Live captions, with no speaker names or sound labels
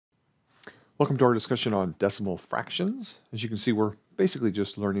Welcome to our discussion on decimal fractions. As you can see, we're basically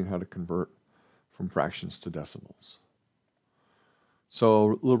just learning how to convert from fractions to decimals. So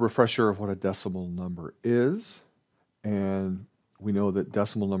a little refresher of what a decimal number is. And we know that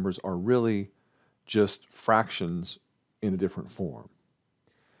decimal numbers are really just fractions in a different form.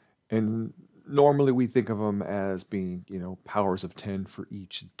 And normally we think of them as being, powers of 10 for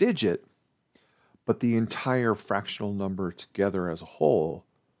each digit, but the entire fractional number together as a whole,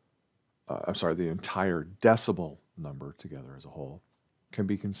 the entire decimal number together as a whole can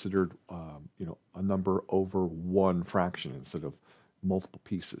be considered, a number over one fraction instead of multiple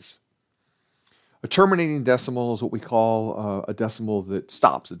pieces. A terminating decimal is what we call a decimal that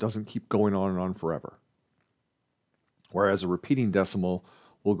stops. It doesn't keep going on and on forever. Whereas a repeating decimal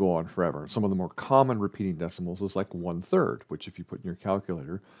will go on forever. And some of the more common repeating decimals is like 1/3, which if you put in your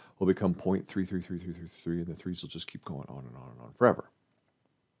calculator will become 0.333333, and the threes will just keep going on and on and on forever.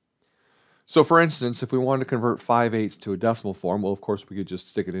 So for instance, if we wanted to convert 5/8 to a decimal form, well, of course, we could just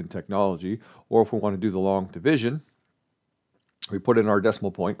stick it in technology. Or if we want to do the long division, we put in our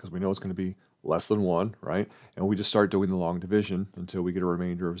decimal point because we know it's going to be less than 1, right? And we just start doing the long division until we get a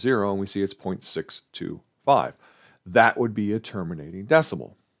remainder of 0, and we see it's 0.625. That would be a terminating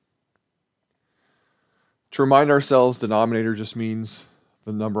decimal. To remind ourselves, denominator just means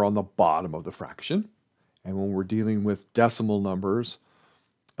the number on the bottom of the fraction. And when we're dealing with decimal numbers,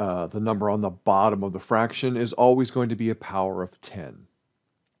 the number on the bottom of the fraction is always going to be a power of 10.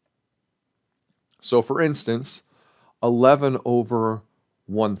 So for instance, 11 over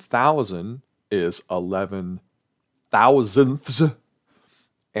 1,000 is 11 thousandths.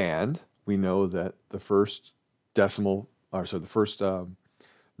 And we know that the first number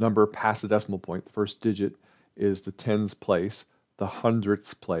past the decimal point, the first digit, is the tens place, the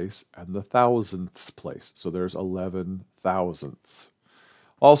hundredths place, and the thousandths place. So there's 11 thousandths.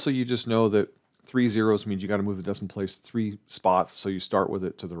 Also, you just know that 3 zeros means you got to move the decimal place 3 spots. So you start with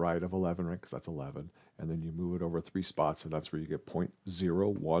it to the right of 11, right? Because that's 11. And then you move it over 3 spots, and that's where you get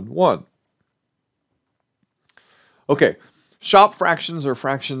 0.011. Okay, shop fractions are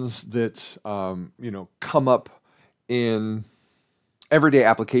fractions that, come up in everyday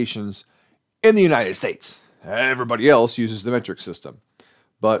applications in the United States. Everybody else uses the metric system.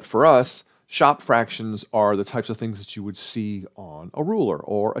 But for us, shop fractions are the types of things that you would see on a ruler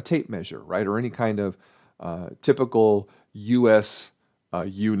or a tape measure, right? Or any kind of typical U.S.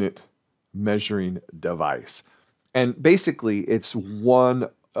 Unit measuring device. And basically, it's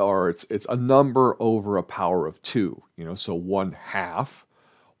it's a number over a power of 2. So 1/2,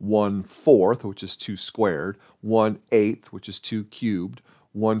 1/4, which is 2 squared, 1/8, which is 2 cubed,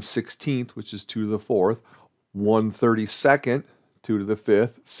 1/16, which is 2 to the 4th, 1/32, 2 to the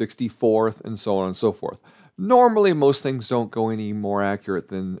 5th, 64th, and so on and so forth. Normally, most things don't go any more accurate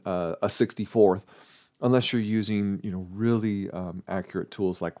than a 64th, unless you're using really accurate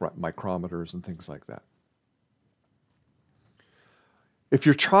tools like micrometers and things like that. If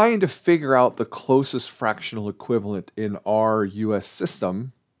you're trying to figure out the closest fractional equivalent in our U.S.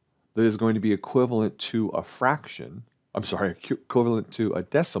 system that is going to be equivalent to a fraction, equivalent to a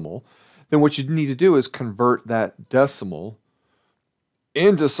decimal, then what you need to do is convert that decimal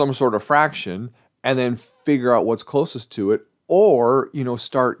into some sort of fraction and then figure out what's closest to it, or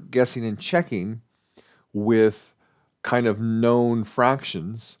start guessing and checking with kind of known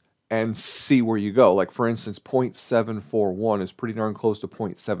fractions and see where you go. Like for instance, 0.741 is pretty darn close to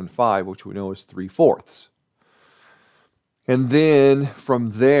 0.75, which we know is 3/4. And then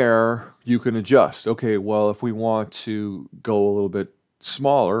from there, you can adjust. Okay, well, if we want to go a little bit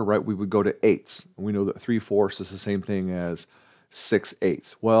smaller, right, we would go to eighths. And we know that 3/4 is the same thing as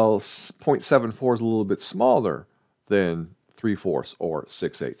 6/8. Well, 0.74 is a little bit smaller than 3/4 or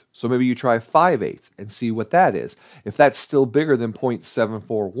 6/8. So maybe you try 5/8 and see what that is. If that's still bigger than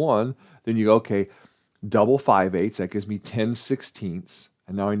 0.741, then you go, okay, double 5/8, that gives me 10/16.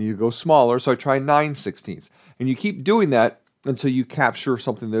 And now I need to go smaller, so I try 9/16. And you keep doing that until you capture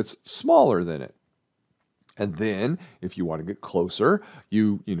something that's smaller than it. And then, if you want to get closer,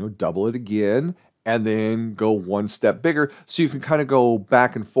 you double it again, and then go one step bigger. So you can kind of go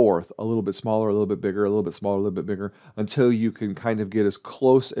back and forth, a little bit smaller, a little bit bigger, a little bit smaller, a little bit bigger, until you can kind of get as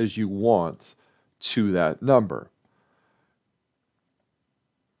close as you want to that number.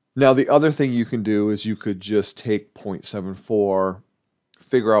 Now, the other thing you can do is you could just take 0.74,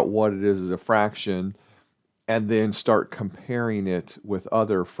 figure out what it is as a fraction, and then start comparing it with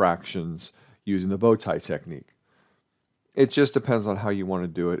other fractions using the bow tie technique. It just depends on how you want to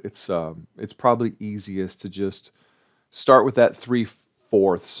do it. It's probably easiest to just start with that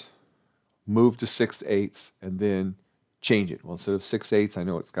 3/4, move to 6/8, and then change it. Well, instead of 6/8, I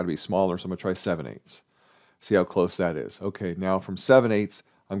know it's got to be smaller, so I'm going to try 7/8. See how close that is. Okay, now from 7/8,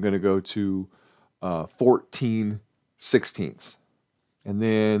 I'm going to go to 14/16. And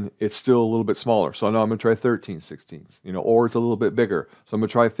then it's still a little bit smaller. So I know I'm going to try 13/16, or it's a little bit bigger. So I'm going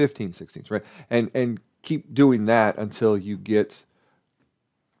to try 15/16, right? And keep doing that until you get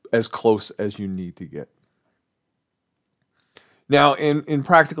as close as you need to get. Now, in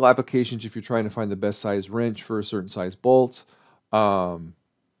practical applications, if you're trying to find the best size wrench for a certain size bolt,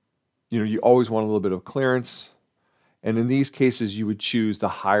 you always want a little bit of clearance. And in these cases, you would choose the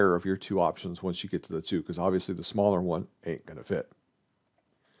higher of your two options once you get to the 2, because obviously the smaller one ain't going to fit.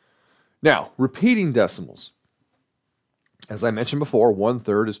 Now, repeating decimals. As I mentioned before,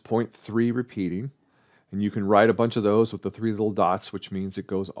 1/3 is 0.3 repeating. And you can write a bunch of those with the 3 little dots, which means it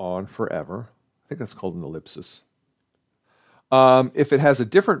goes on forever. I think that's called an ellipsis. If it has a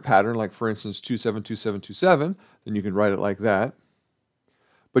different pattern, like for instance 272727, then you can write it like that.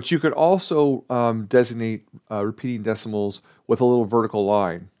 But you could also designate repeating decimals with a little vertical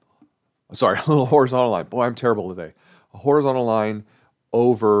line. Sorry, a little horizontal line. Boy, I'm terrible today. A horizontal line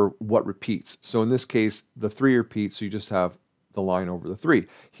over what repeats. So in this case, the 3 repeats, so you just have the line over the 3.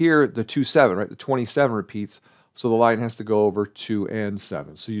 Here, the 27, right? The 27 repeats, so the line has to go over 2 and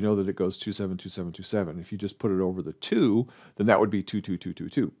 7. So you know that it goes 272727. If you just put it over the 2, then that would be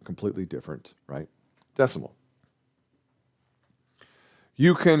 22222. Completely different, right? Decimal.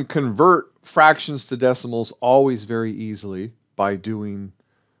 You can convert fractions to decimals always very easily by doing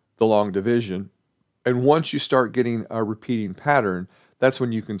the long division. And once you start getting a repeating pattern, that's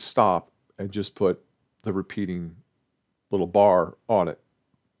when you can stop and just put the repeating little bar on it.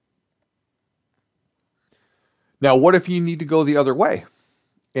 Now, what if you need to go the other way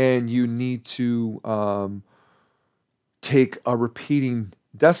and you need to take a repeating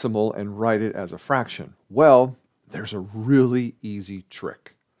decimal and write it as a fraction? Well, there's a really easy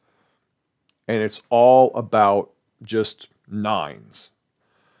trick. And it's all about just nines.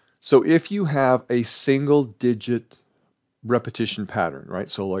 So if you have a single digit repetition pattern, right?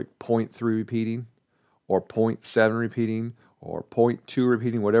 So like 0.3 repeating or 0.7 repeating or 0.2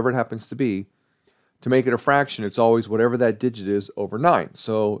 repeating, whatever it happens to be, to make it a fraction, it's always whatever that digit is over 9.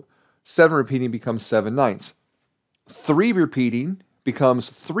 So 7 repeating becomes 7/9. 3 repeating becomes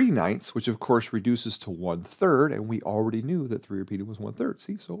 3/9, which of course reduces to 1/3, and we already knew that 3 repeating was 1/3.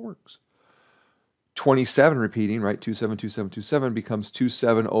 See, so it works. 27 repeating, right? 272727 becomes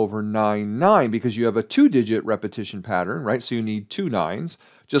 27 over 9/9 because you have a 2-digit repetition pattern, right? So you need 2 9s.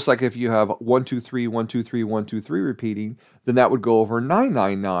 Just like if you have 1 2 3 1 2 3 1 2 3 repeating, then that would go over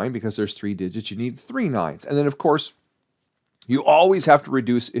 999 because there's 3 digits. You need 3 9s. And then of course, you always have to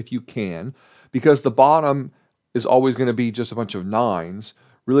reduce if you can, because the bottom is always going to be just a bunch of 9s.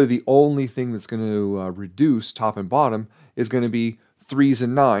 Really, the only thing that's going to reduce top and bottom is going to be 3s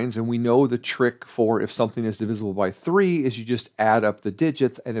and 9s, and we know the trick for if something is divisible by 3 is you just add up the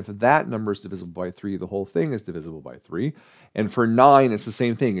digits, and if that number is divisible by 3, the whole thing is divisible by 3. And for 9, it's the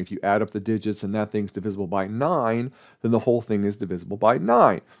same thing. If you add up the digits and that thing's divisible by 9, then the whole thing is divisible by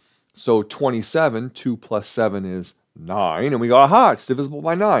 9. So 27, 2 plus 7 is 9, and we go, aha, it's divisible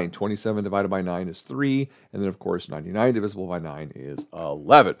by 9. 27 divided by 9 is 3, and then of course 99 divisible by 9 is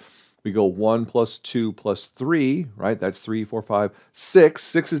 11. We go 1 plus 2 plus 3, right? That's 3, 4, 5, 6.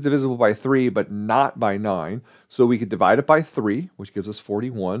 6 is divisible by 3, but not by 9. So we could divide it by 3, which gives us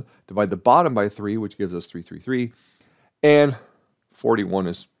 41. Divide the bottom by 3, which gives us 333. And 41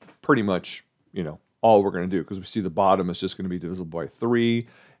 is pretty much, all we're going to do, because we see the bottom is just going to be divisible by 3,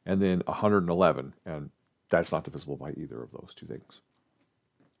 and then 111. And that's not divisible by either of those two things.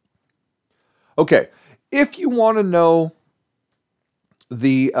 Okay, if you want to know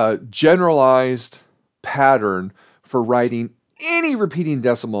the generalized pattern for writing any repeating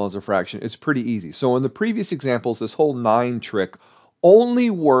decimal as a fraction, it's pretty easy. So in the previous examples, this whole 9 trick only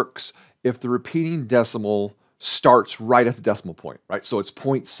works if the repeating decimal starts right at the decimal point, right? So it's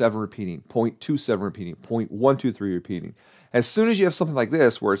 0.7 repeating, 0.27 repeating, 0.123 repeating. As soon as you have something like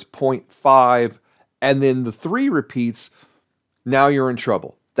this where it's 0.5 and then the 3 repeats, now you're in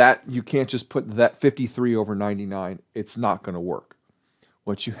trouble. That you can't just put that 53 over 99. It's not going to work.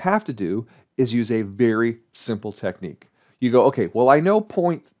 What you have to do is use a very simple technique. You go, okay, well, I know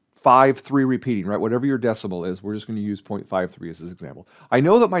 0.53 repeating, right? Whatever your decimal is, we're just going to use 0.53 as this example. I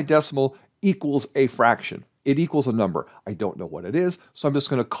know that my decimal equals a fraction. It equals a number. I don't know what it is, so I'm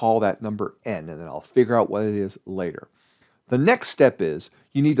just going to call that number n, and then I'll figure out what it is later. The next step is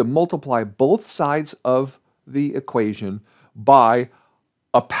you need to multiply both sides of the equation by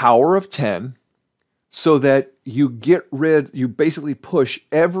a power of 10, so that you basically push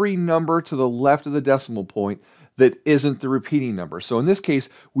every number to the left of the decimal point. that isn't the repeating number. So in this case,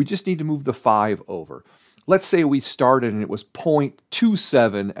 we just need to move the 5 over. Let's say we started and it was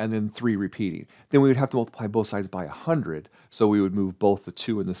 0.27 and then 3 repeating. Then we would have to multiply both sides by 100. So we would move both the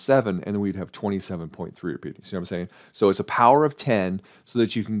 2 and the 7, and then we'd have 27.3 repeating. See what I'm saying? So it's a power of 10 so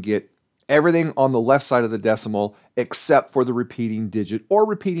that you can get everything on the left side of the decimal except for the repeating digit or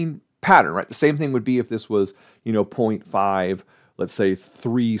repeating pattern, right? The same thing would be if this was, 0.5, let's say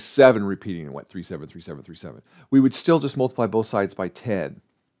 37 repeating and went 37, 37, 37. We would still just multiply both sides by 10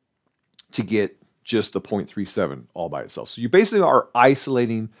 to get just the 0.37 all by itself. So you basically are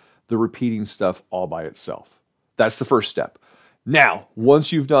isolating the repeating stuff all by itself. That's the first step. Now,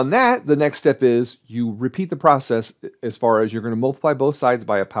 once you've done that, the next step is you repeat the process as far as you're going to multiply both sides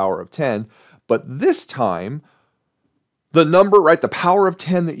by a power of 10, but this time, the number, right, the power of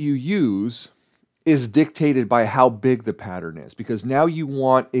 10 that you use is dictated by how big the pattern is, because now you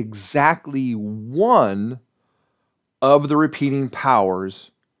want exactly one of the repeating powers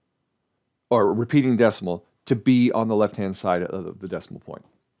or repeating decimal to be on the left-hand side of the decimal point.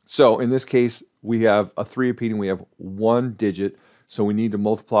 So in this case, we have a 3 repeating, we have 1 digit, so we need to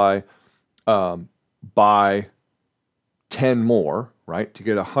multiply by 10 more, right, to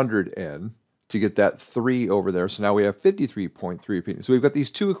get 100n, to get that 3 over there. So now we have 53.3 repeating. So we've got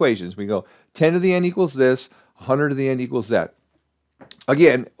these two equations. We go 10 to the n equals this, 100 to the n equals that.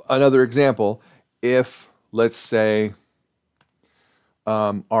 Again, another example, if, let's say,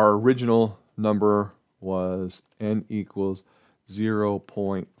 our original number was n equals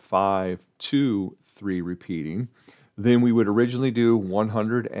 0.523 repeating, then we would originally do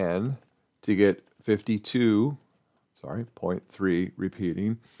 100n to get 0.3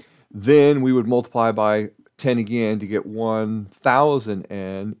 repeating. Then we would multiply by 10 again to get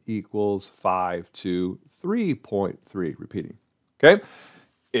 1000n equals 523.3 repeating. Okay?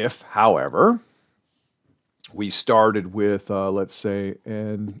 If, however, we started with, let's say,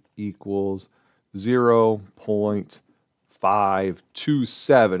 n equals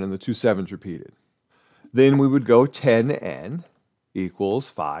 0.527, and the 2 sevens repeated. Then we would go 10n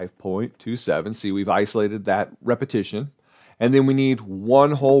equals 5.27. See, we've isolated that repetition. And then we need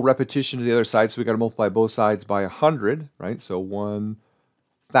one whole repetition to the other side, so we've got to multiply both sides by 100, right? So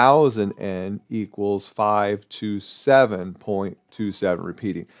 1000n equals 527.27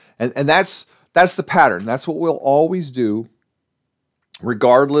 repeating. And that's the pattern. That's what we'll always do,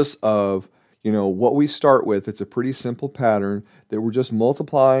 regardless of what we start with. It's a pretty simple pattern that we're just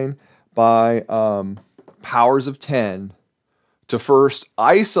multiplying by powers of 10 to first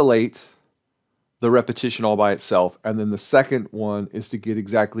isolate the repetition all by itself, and then the second one is to get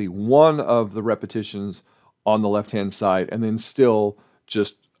exactly one of the repetitions on the left-hand side, and then still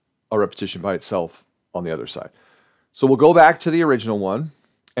just a repetition by itself on the other side. So we'll go back to the original one,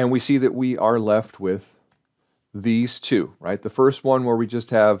 and we see that we are left with these two, right? The first one where we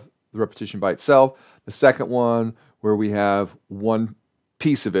just have the repetition by itself, the second one where we have one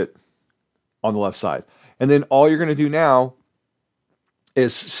piece of it on the left side. And then all you're going to do now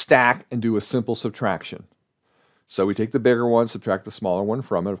is stack and do a simple subtraction. So we take the bigger one, subtract the smaller one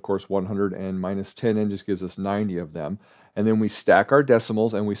from it. Of course, 100n minus 10n just gives us 90 of them. And then we stack our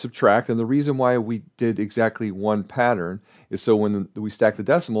decimals and we subtract. And the reason why we did exactly one pattern is so when we stack the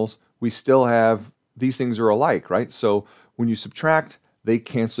decimals, we still have, these things are alike, right? So when you subtract, they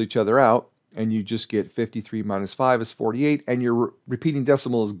cancel each other out, and you just get 53 minus 5 is 48, and your repeating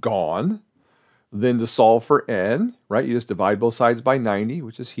decimal is gone. Then to solve for n, right, you just divide both sides by 90,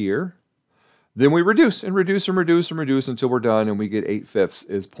 which is here. Then we reduce and reduce and reduce and reduce until we're done, and we get 8/5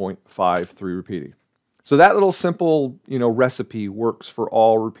 is 0.53 repeating. So that little simple, recipe works for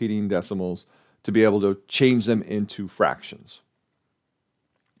all repeating decimals to be able to change them into fractions.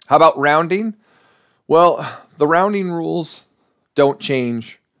 How about rounding? Well, the rounding rules don't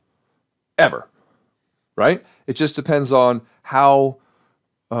change ever, right? It just depends on how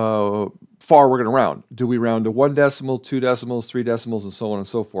far we're going to round. Do we round to 1 decimal, 2 decimals, 3 decimals, and so on and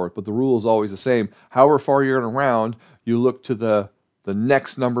so forth? But the rule is always the same. However far you're going to round, you look to the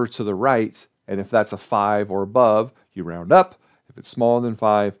next number to the right, and if that's a 5 or above, you round up. If it's smaller than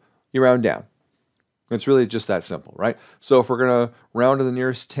 5, you round down. It's really just that simple, right? So if we're going to round to the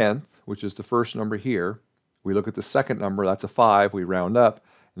nearest tenth, which is the first number here, we look at the second number, that's a 5, we round up,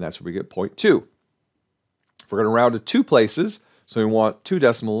 and that's where we get 0.2. If we're going to round to 2 places, so we want 2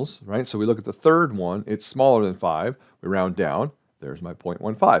 decimals, right? So we look at the third one, it's smaller than 5, we round down, there's my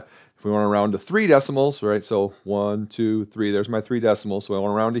 0.15. If we want to round to 3 decimals, right? So 1, 2, 3, there's my 3 decimals, so I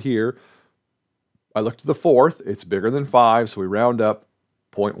want to round to here. I look to the fourth, it's bigger than 5, so we round up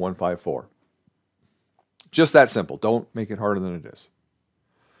 0.154. Just that simple. Don't make it harder than it is.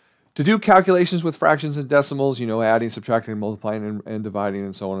 To do calculations with fractions and decimals, you know, adding, subtracting, multiplying, and dividing,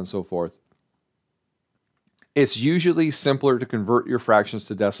 and so on and so forth, it's usually simpler to convert your fractions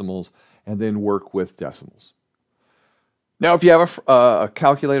to decimals and then work with decimals. Now, if you have a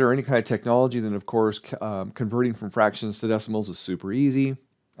calculator or any kind of technology, then of course, converting from fractions to decimals is super easy.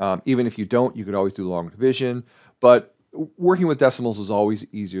 Even if you don't, you could always do long division, but working with decimals is always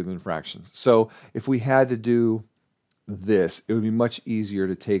easier than fractions. So if we had to do this, it would be much easier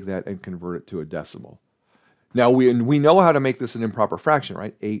to take that and convert it to a decimal. Now, we know how to make this an improper fraction,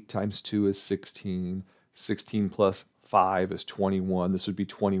 right? 8 times 2 is 16. 16 plus 5 is 21. This would be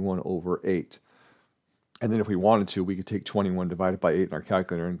 21 over 8. And then if we wanted to, we could take 21 divided by 8 in our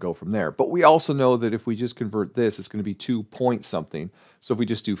calculator and go from there. But we also know that if we just convert this, it's going to be 2 point something. So if we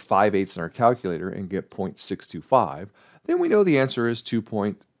just do 5/8 in our calculator and get 0.625, then we know the answer is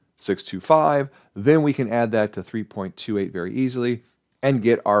 2.625. Then we can add that to 3.28 very easily and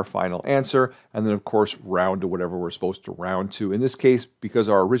get our final answer. And then, of course, round to whatever we're supposed to round to. In this case, because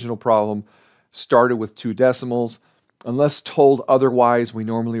our original problem started with 2 decimals, unless told otherwise, we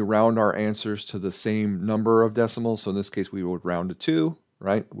normally round our answers to the same number of decimals. So in this case, we would round to 2,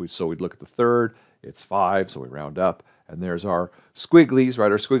 right? So we'd look at the third. It's 5, so we round up. And there's our squigglies,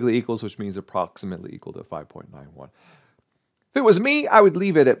 right? Our squiggly equals, which means approximately equal to 5.91. If it was me, I would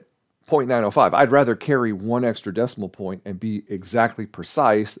leave it at 0.905. I'd rather carry 1 extra decimal point and be exactly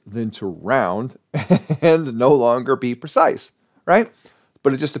precise than to round and no longer be precise, right?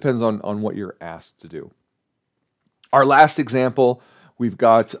 But it just depends on what you're asked to do. Our last example, we've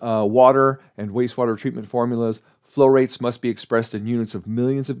got water and wastewater treatment formulas. Flow rates must be expressed in units of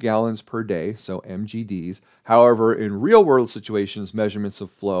millions of gallons per day, so MGDs. However, in real-world situations, measurements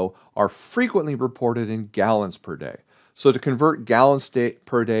of flow are frequently reported in gallons per day. So to convert gallons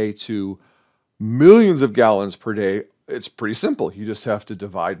per day to millions of gallons per day, it's pretty simple. You just have to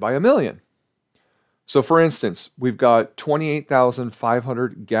divide by 1,000,000. So for instance, we've got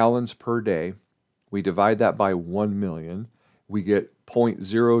 28,500 gallons per day. We divide that by 1,000,000. We get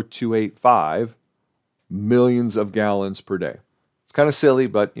 0.0285 millions of gallons per day. It's kind of silly,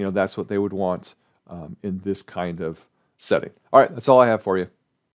 but you know that's what they would want in this kind of setting. All right, that's all I have for you.